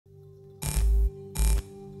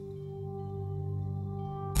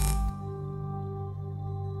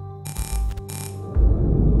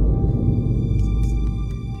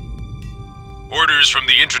Orders from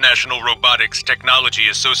the International Robotics Technology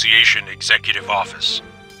Association Executive Office.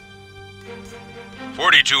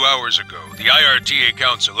 42 hours ago, the IRTA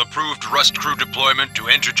Council approved Rust Crew deployment to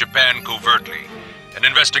enter Japan covertly and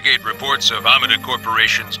investigate reports of Amida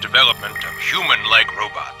Corporation's development of human-like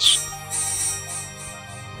robots.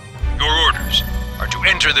 Your orders are to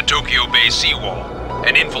enter the Tokyo Bay seawall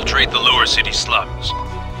and infiltrate the lower city slums,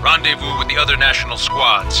 rendezvous with the other national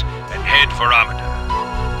squads, and head for Amida.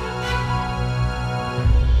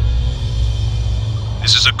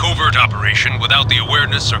 This is a covert operation without the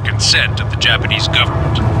awareness or consent of the Japanese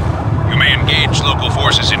government. You may engage local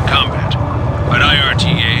forces in combat, but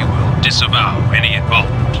IRTA will disavow any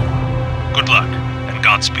involvement. Good luck, and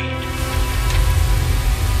Godspeed.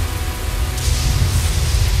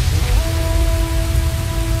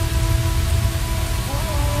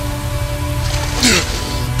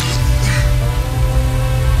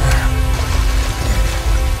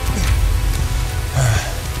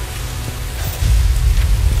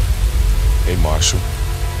 Hey, Marshall.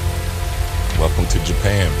 Welcome to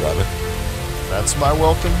Japan, brother. That's my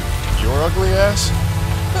welcome? Your ugly ass?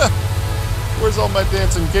 Where's all my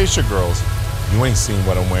dancing geisha girls? You ain't seen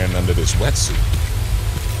what I'm wearing under this wetsuit.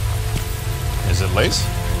 Is it lace?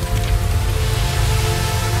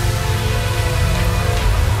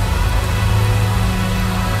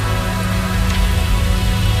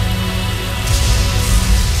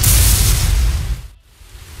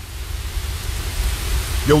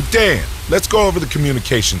 Yo, Dan, let's go over the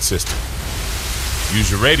communication system. Use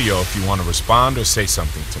your radio if you want to respond or say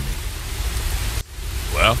something to me.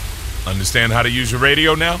 Well, understand how to use your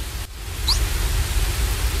radio now?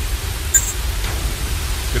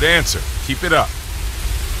 Good answer. Keep it up.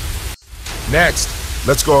 Next,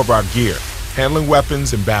 let's go over our gear, handling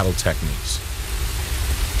weapons and battle techniques.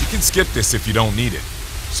 You can skip this if you don't need it.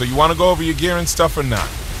 So you want to go over your gear and stuff or not?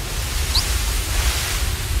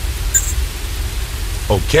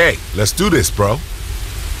 Okay, let's do this, bro.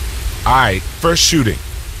 Alright, first shooting.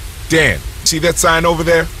 Dan, see that sign over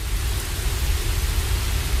there?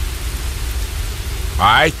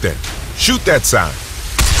 Alright then, shoot that sign.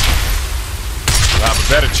 You'll have a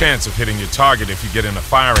better chance of hitting your target if you get in a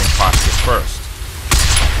firing posture first.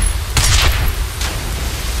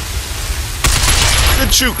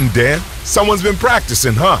 Good shooting, Dan. Someone's been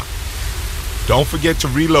practicing, huh? Don't forget to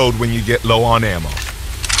reload when you get low on ammo.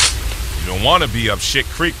 You don't want to be up shit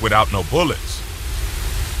creek without no bullets.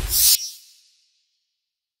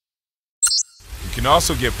 You can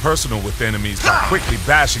also get personal with enemies by quickly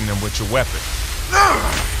bashing them with your weapon.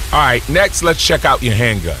 Alright, next let's check out your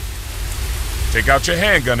handgun. Take out your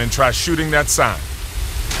handgun and try shooting that sign.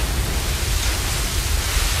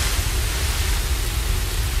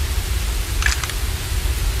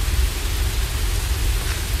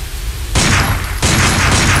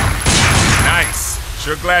 Nice.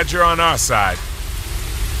 Sure glad you're on our side.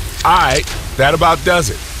 Alright, that about does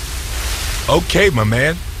it. Okay, my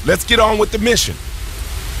man. Let's get on with the mission.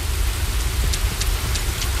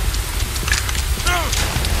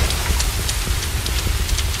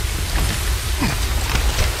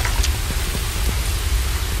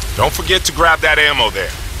 Don't forget to grab that ammo there.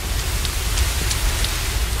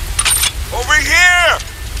 Over here!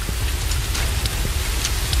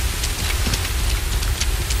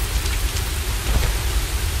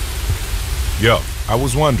 Yo, I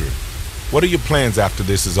was wondering, what are your plans after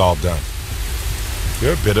this is all done?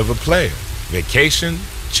 You're a bit of a player. Vacation,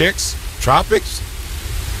 chicks, tropics?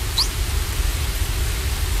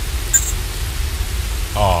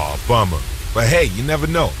 Aw, bummer. But hey, you never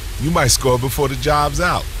know. You might score before the job's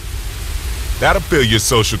out. That'll fill your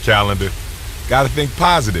social calendar. Gotta think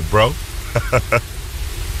positive, bro.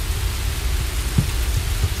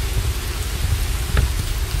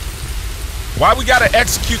 Why we gotta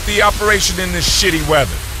execute the operation in this shitty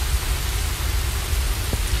weather?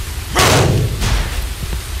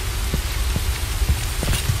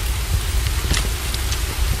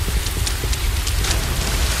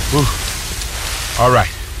 Whew. All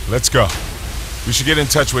right, let's go. We should get in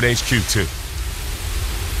touch with HQ too.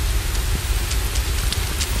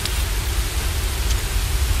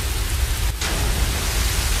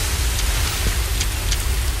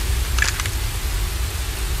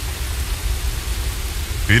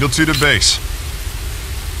 Beetle 2 to base.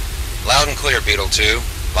 Loud and clear, Beetle 2.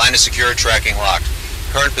 Line is secure, tracking locked.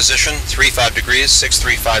 Current position, 35 degrees,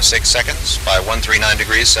 6356 seconds, by 139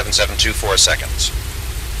 degrees, 7724 seconds.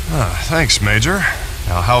 Thanks, Major.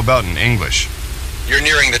 Now how about in English? You're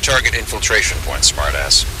nearing the target infiltration point,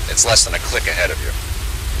 smartass. It's less than a click ahead of you.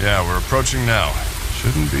 Yeah, we're approaching now.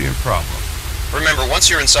 Shouldn't be a problem. Remember, once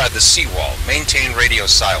you're inside the seawall, maintain radio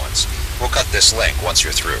silence. We'll cut this link once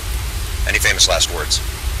you're through. Any famous last words?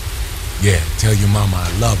 Yeah, tell your mama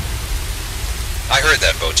I love her. I heard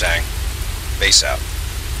that, Botang. Base out.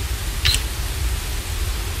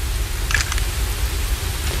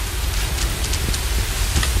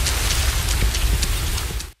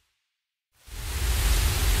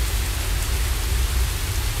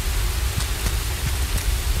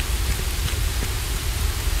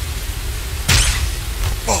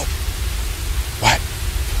 Whoa. What?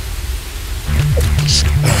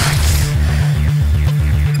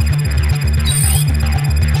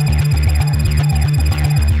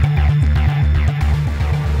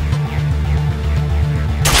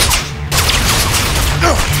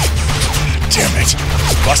 Damn it.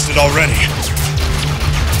 Busted already.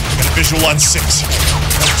 Got a visual on 6.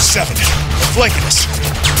 7. They're flanking us.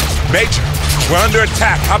 Major, we're under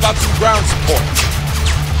attack. How about some ground support?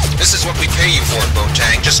 This is what we pay you for,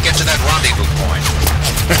 Botang. Just get to that rendezvous point.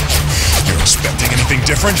 You're expecting anything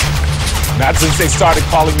different? Not since they started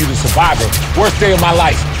calling you the survivor. Worst day of my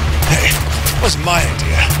life. Hey, that was my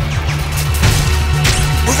idea.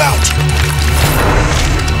 Move out!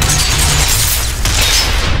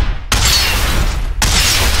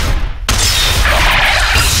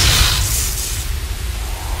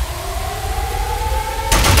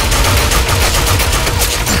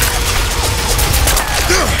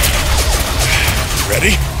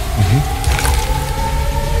 Ready?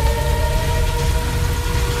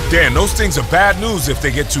 Dan, those things are bad news if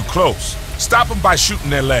they get too close. Stop them by shooting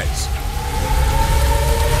their legs.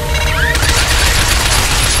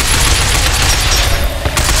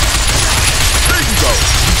 There you go.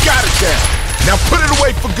 You got it down. Now put it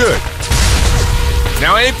away for good.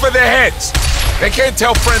 Now aim for their heads. They can't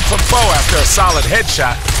tell friend from foe after a solid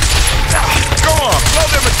headshot. Go on, blow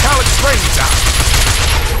their metallic brains out.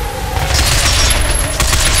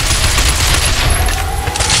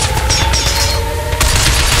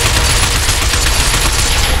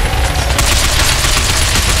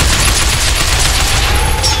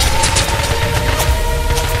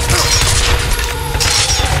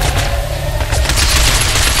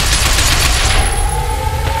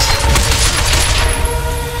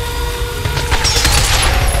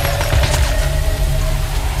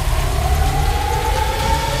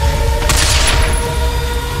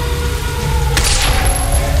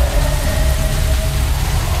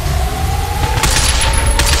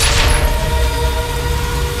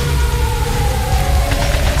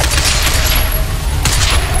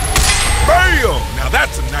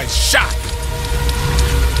 That's a nice shot.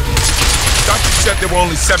 Doctor said there were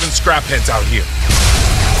only 7 scrap heads out here.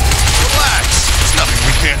 Relax. It's nothing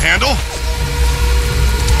we can't handle.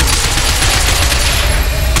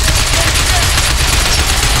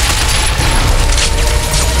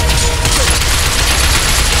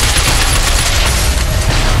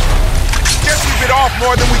 Guess we bit off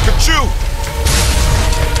more than we could chew.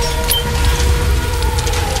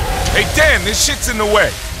 Hey, Dan, this shit's in the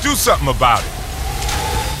way. Do something about it.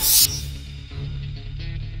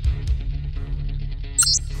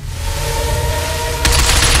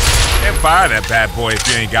 Can't fire that bad boy if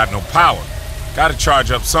you ain't got no power. Gotta charge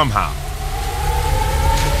up somehow.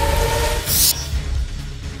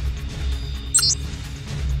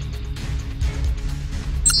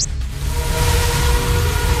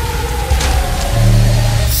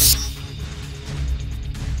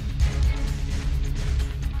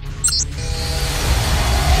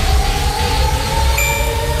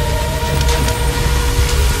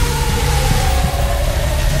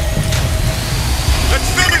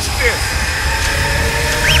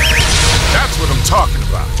 Talking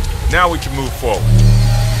about. Now we can move forward.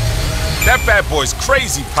 That bad boy's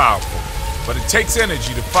crazy powerful, but it takes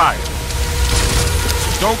energy to fire.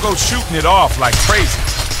 So don't go shooting it off like crazy.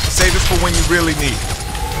 Save it for when you really need it.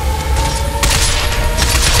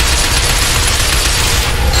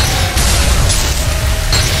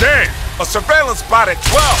 Damn! A surveillance spot at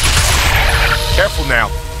 12! Careful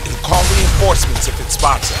now. It'll call reinforcements if it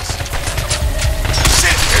spots us.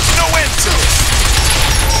 Shit! There's no end to this!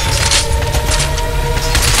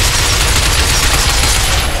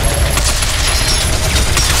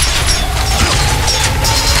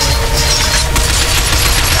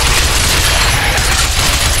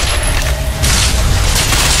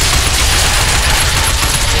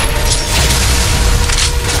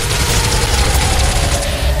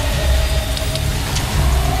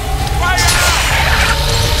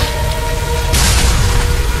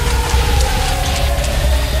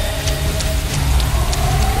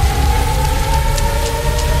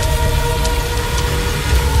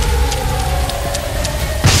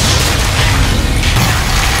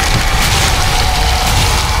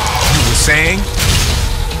 Saying?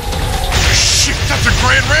 Shit, that's a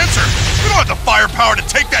Grand Rancer! You don't have the firepower to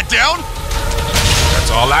take that down!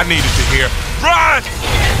 That's all I needed to hear. Run!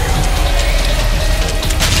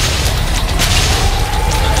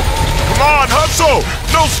 Come on, hustle!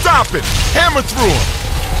 No stopping! Hammer through them!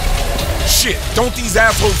 Shit, don't these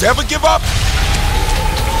assholes ever give up?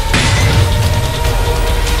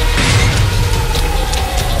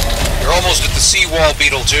 You're almost at the seawall,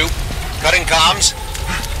 Beetle 2. Cutting comms.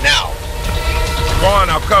 Now. Go on,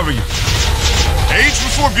 I'll cover you. Age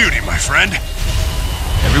before beauty, my friend.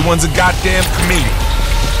 Everyone's a goddamn comedian.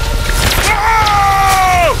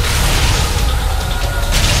 Oh!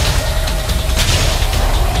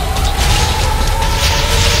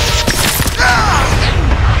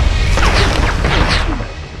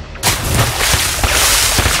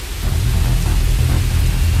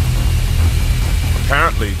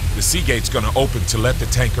 Apparently, the sea gate's gonna open to let the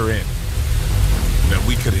tanker in. Then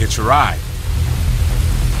we could hitch a ride.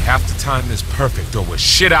 Have to time this perfect or we're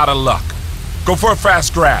shit out of luck. Go for a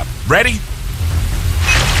fast grab. Ready?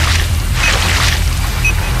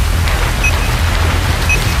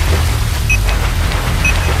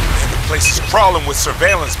 Man, the place is crawling with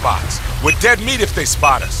surveillance bots. We're dead meat if they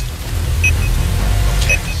spot us.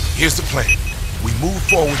 Okay, here's the plan. We move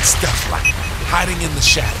forward stealth-like, hiding in the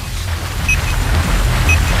shadows.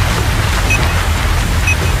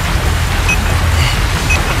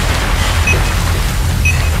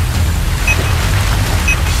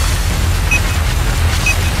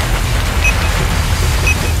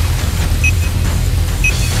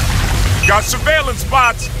 Got surveillance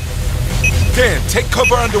bots! Dan, take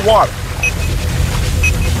cover underwater.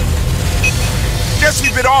 Guess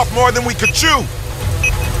we bit off more than we could chew.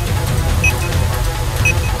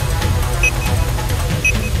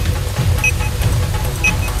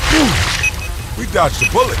 Whew. We dodged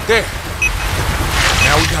a bullet there.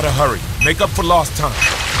 Now we gotta hurry. Make up for lost time.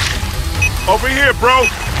 Over here, bro!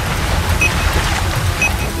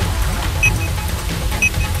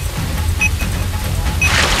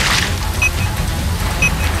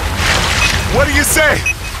 What do you say?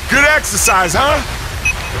 Good exercise, huh?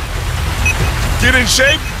 Get in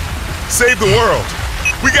shape? Save the world.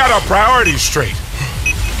 We got our priorities straight.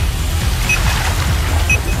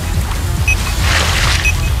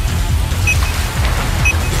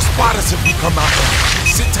 They'll spot us if we come out there.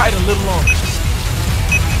 Sit tight a little longer.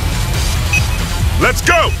 Let's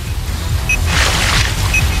go!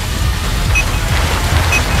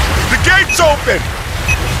 The gate's open!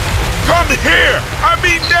 Come here! I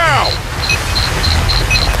mean now!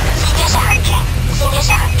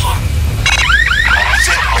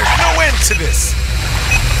 Shit, there's no end to this!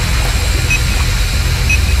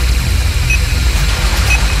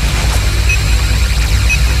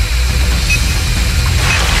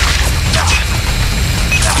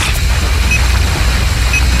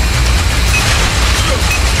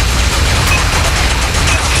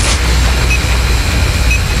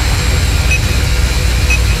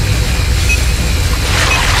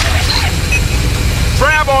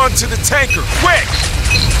 Grab onto the tanker, quick!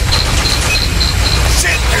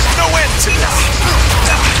 Shit, there's no end to this!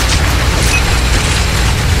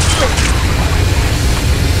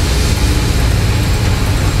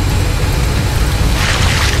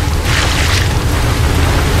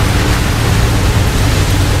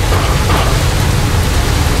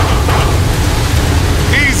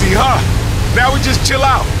 Easy, huh? Now we just chill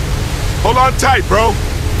out. Hold on tight, bro.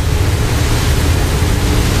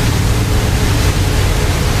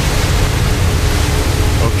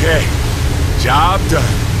 Okay, job done.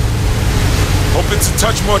 Hope it's a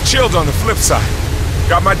touch more chilled on the flip side.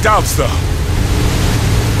 Got my doubts, though.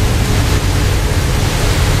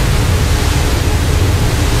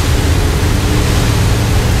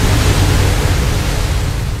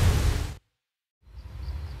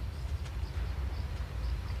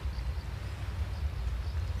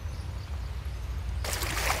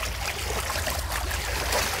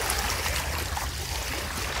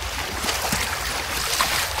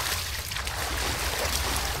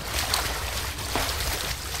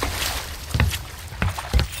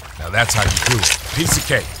 That's how you do it. Piece of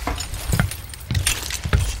cake.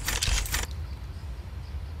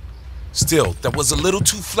 Still, that was a little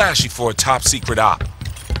too flashy for a top-secret op.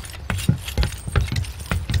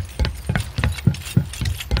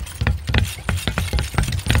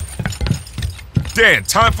 Dan,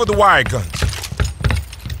 time for the wire guns.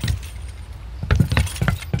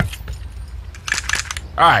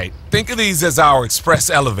 Alright, think of these as our express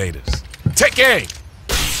elevators. Take aim!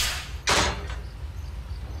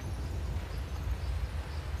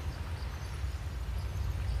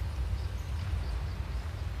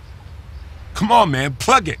 Come on, man,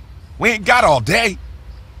 plug it. We ain't got all day.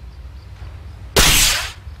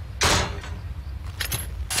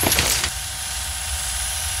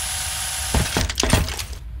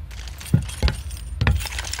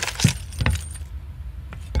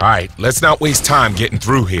 All right, let's not waste time getting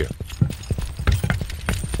through here.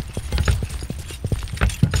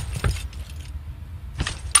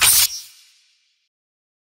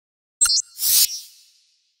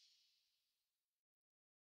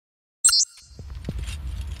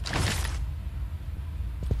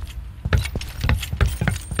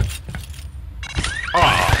 Oh,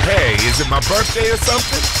 hey, is it my birthday or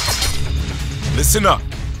something? Listen up.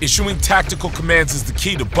 Issuing tactical commands is the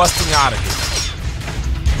key to busting out of here.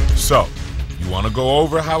 So, you want to go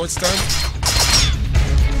over how it's done?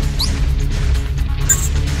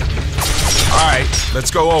 Alright, let's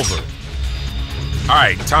go over it.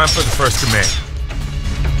 Alright, time for the first command.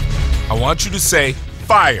 I want you to say,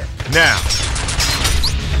 fire, now.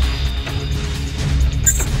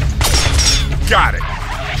 Got it.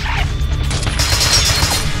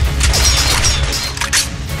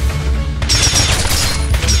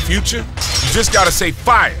 Future, you just gotta say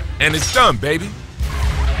fire, and it's done, baby.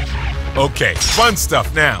 Okay, fun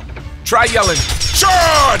stuff now. Try yelling,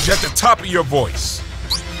 charge, at the top of your voice.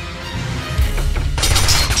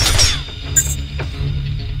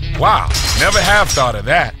 Wow, never have thought of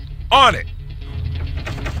that. On it.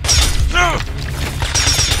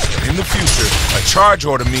 In the future, a charge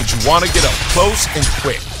order means you want to get up close and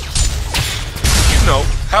quick. You know,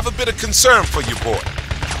 have a bit of concern for your boy.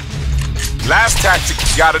 Last tactic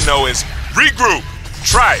you gotta know is regroup.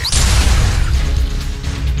 Try it.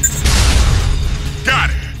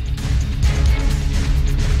 Got it.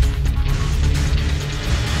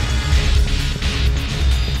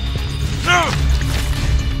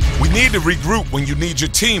 We need to regroup when you need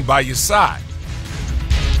your team by your side.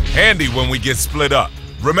 Handy when we get split up.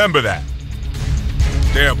 Remember that.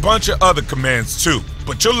 There are a bunch of other commands too,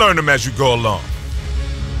 but you'll learn them as you go along.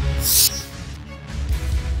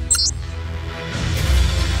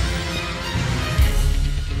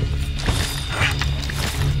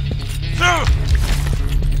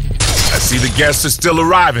 I see the guests are still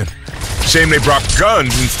arriving. Shame they brought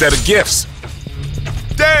guns instead of gifts.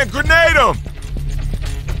 Dan, grenade them!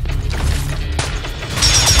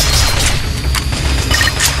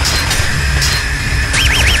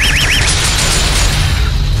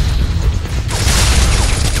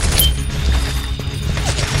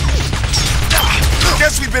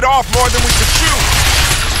 Guess we bit off more than we could chew.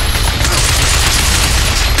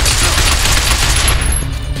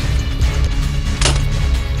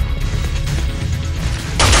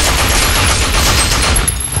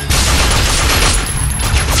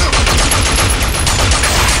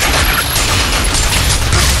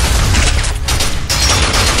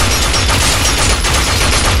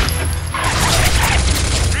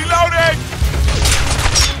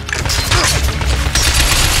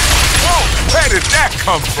 Where did that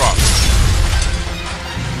come from?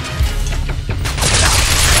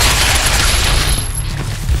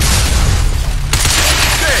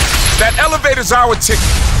 There, that elevator's our ticket.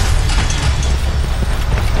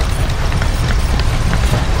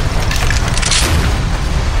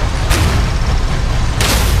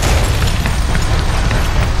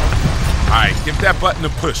 All right, give that button a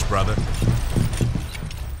push, brother.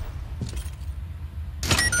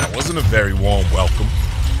 That wasn't a very warm welcome.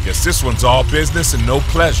 Guess this one's all business and no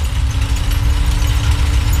pleasure.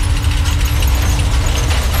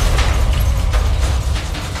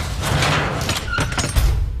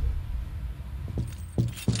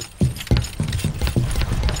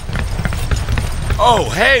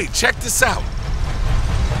 Oh, hey, check this out.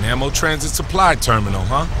 An ammo transit supply terminal,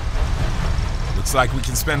 huh? Looks like we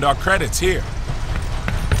can spend our credits here.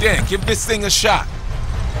 Dan, give this thing a shot.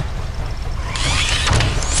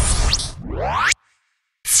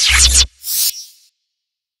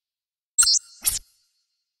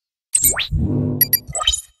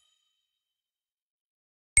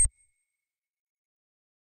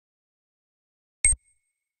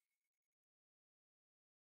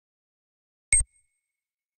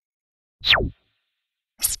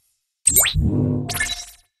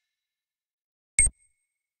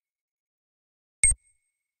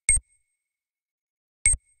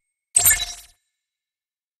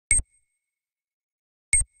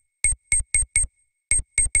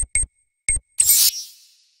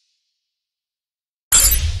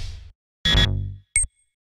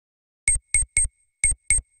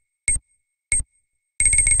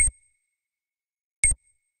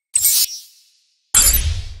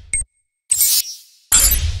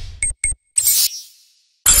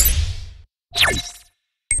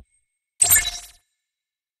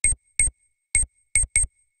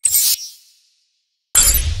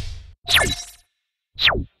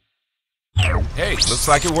 Hey, looks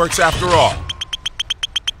like it works after all.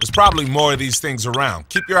 There's probably more of these things around.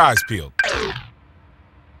 Keep your eyes peeled.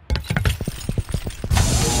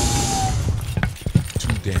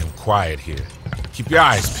 quiet here. Keep your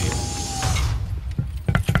eyes peeled.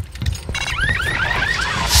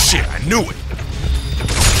 Shit, I knew it!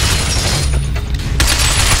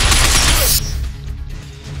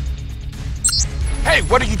 Hey,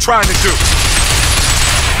 what are you trying to do?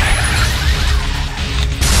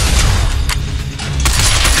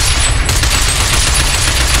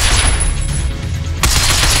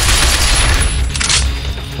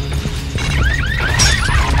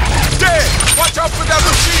 Watch out for that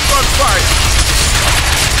machine gun fire!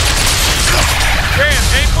 Dan,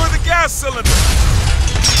 aim for the gas cylinder!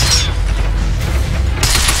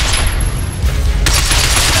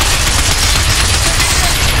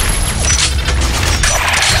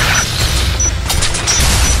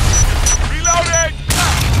 Reloading!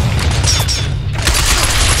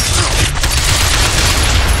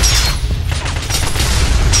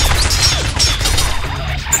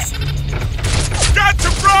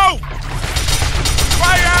 Gotcha, bro!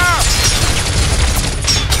 Fire!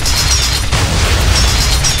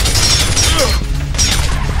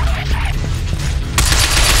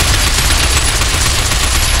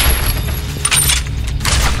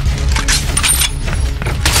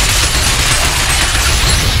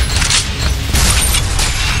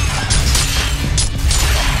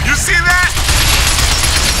 You see that?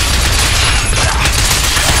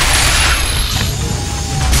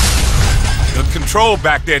 Good control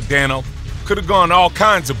back there, Dano. Could have gone all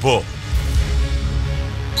kinds of bull.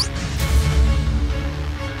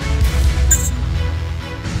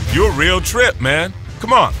 You're a real trip, man.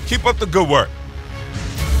 Come on, keep up the good work.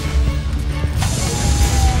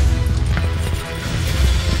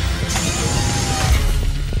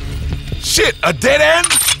 Shit, a dead end?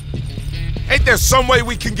 Ain't there some way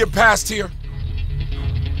we can get past here?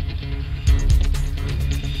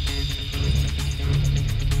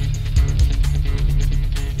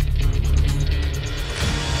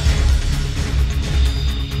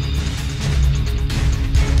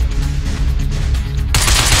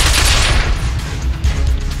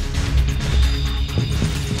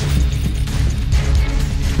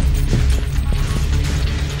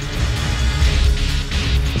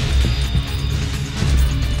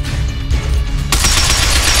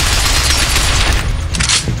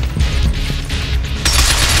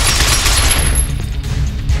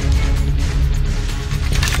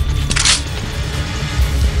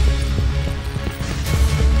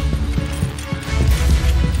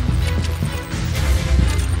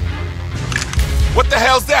 What the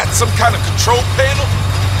hell's that? Some kind of control panel?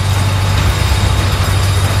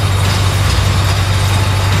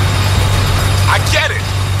 I get it.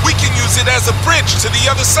 We can use it as a bridge to the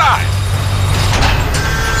other side.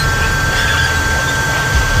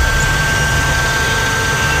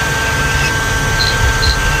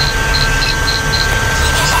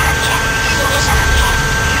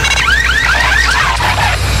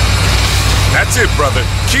 That's it, brother.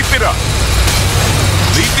 Keep it up.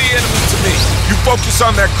 Leave the enemy to me. You focus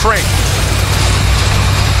on that crane.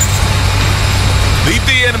 Leave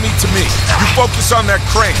the enemy to me. You focus on that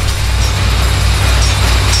crane.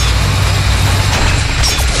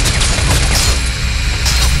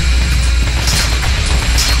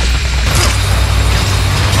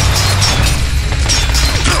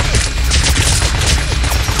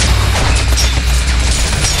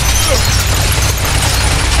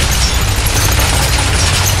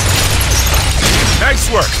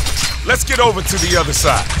 Nice work. Let's get over to the other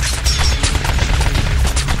side.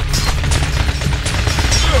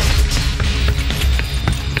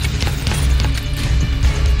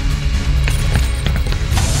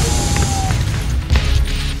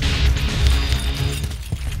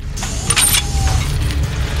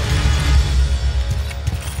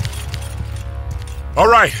 All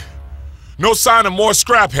right. No sign of more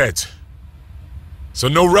scrap heads. So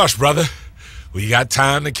no rush, brother. We got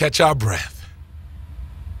time to catch our breath.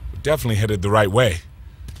 Definitely headed the right way.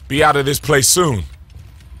 Be out of this place soon.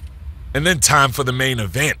 And then time for the main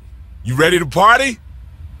event. You ready to party?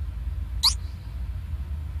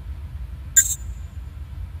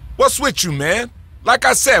 What's with you, man? Like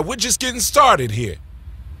I said, we're just getting started here.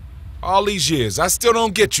 All these years, I still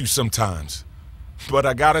don't get you sometimes. But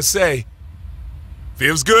I gotta say,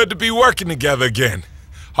 feels good to be working together again.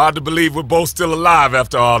 Hard to believe we're both still alive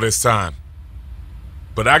after all this time.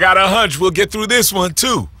 But I got a hunch we'll get through this one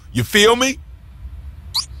too. You feel me?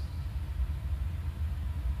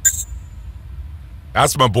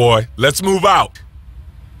 That's my boy. Let's move out.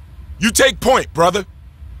 You take point, brother.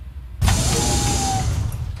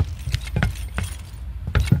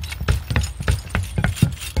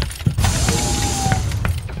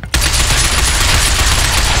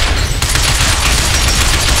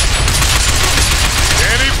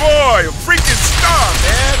 Danny boy!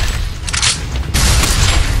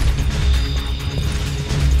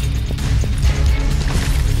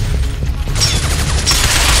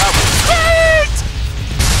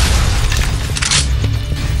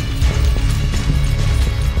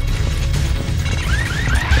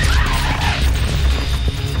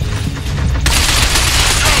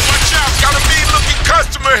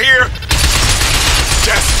 over here?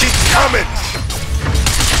 Just keep coming!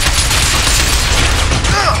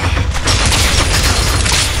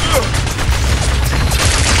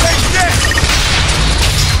 Take that!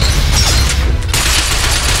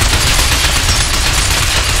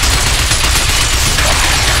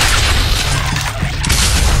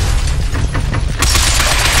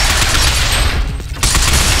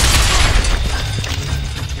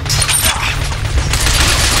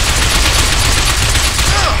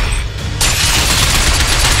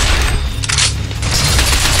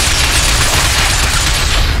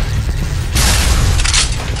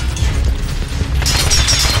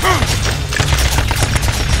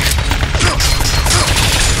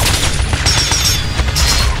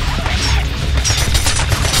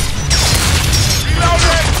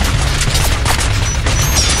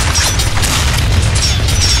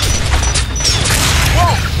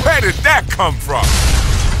 Where did that come from?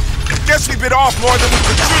 Guess we bit off more than we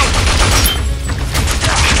could chew.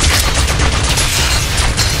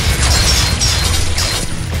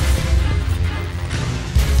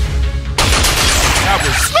 That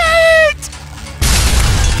was sweet!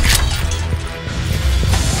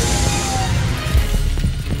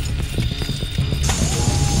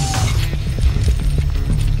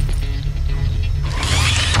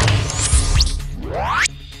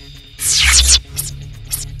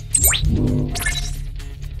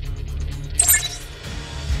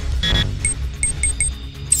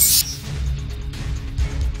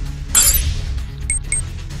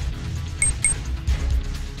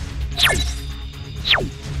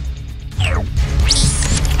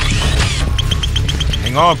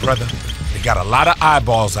 Hang on, brother. They got a lot of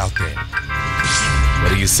eyeballs out there. What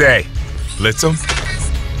do you say? Blitz them?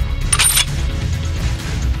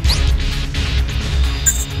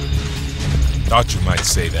 Thought you might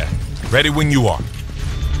say that. Ready when you are.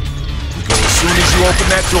 We go as soon as you open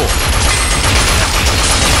that door.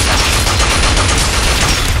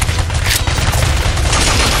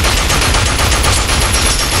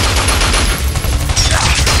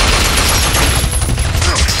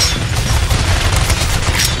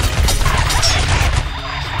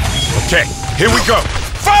 Okay, here we go.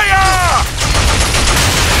 Fire!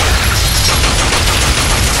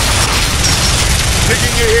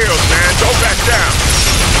 Digging your heels, man. Don't back down.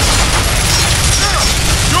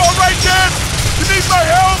 You all right, Dan? You need my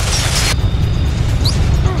help?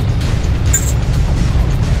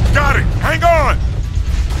 Got it. Hang on.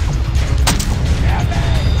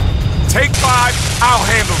 Take 5. I'll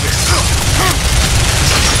handle this.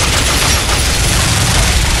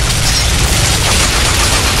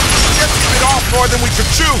 Bit off more than we could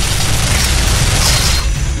chew.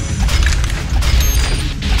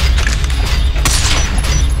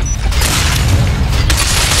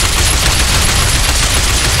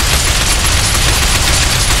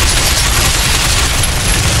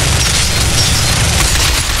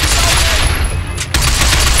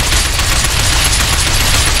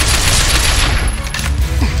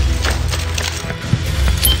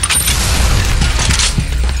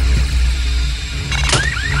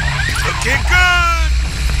 Looking good!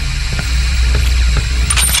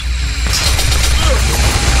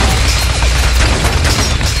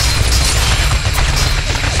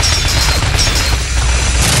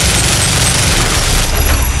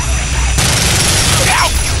 Ow!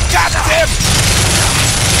 Got him!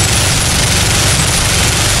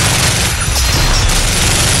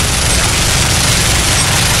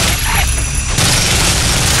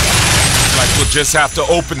 Like we'll just have to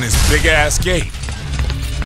open this big-ass gate.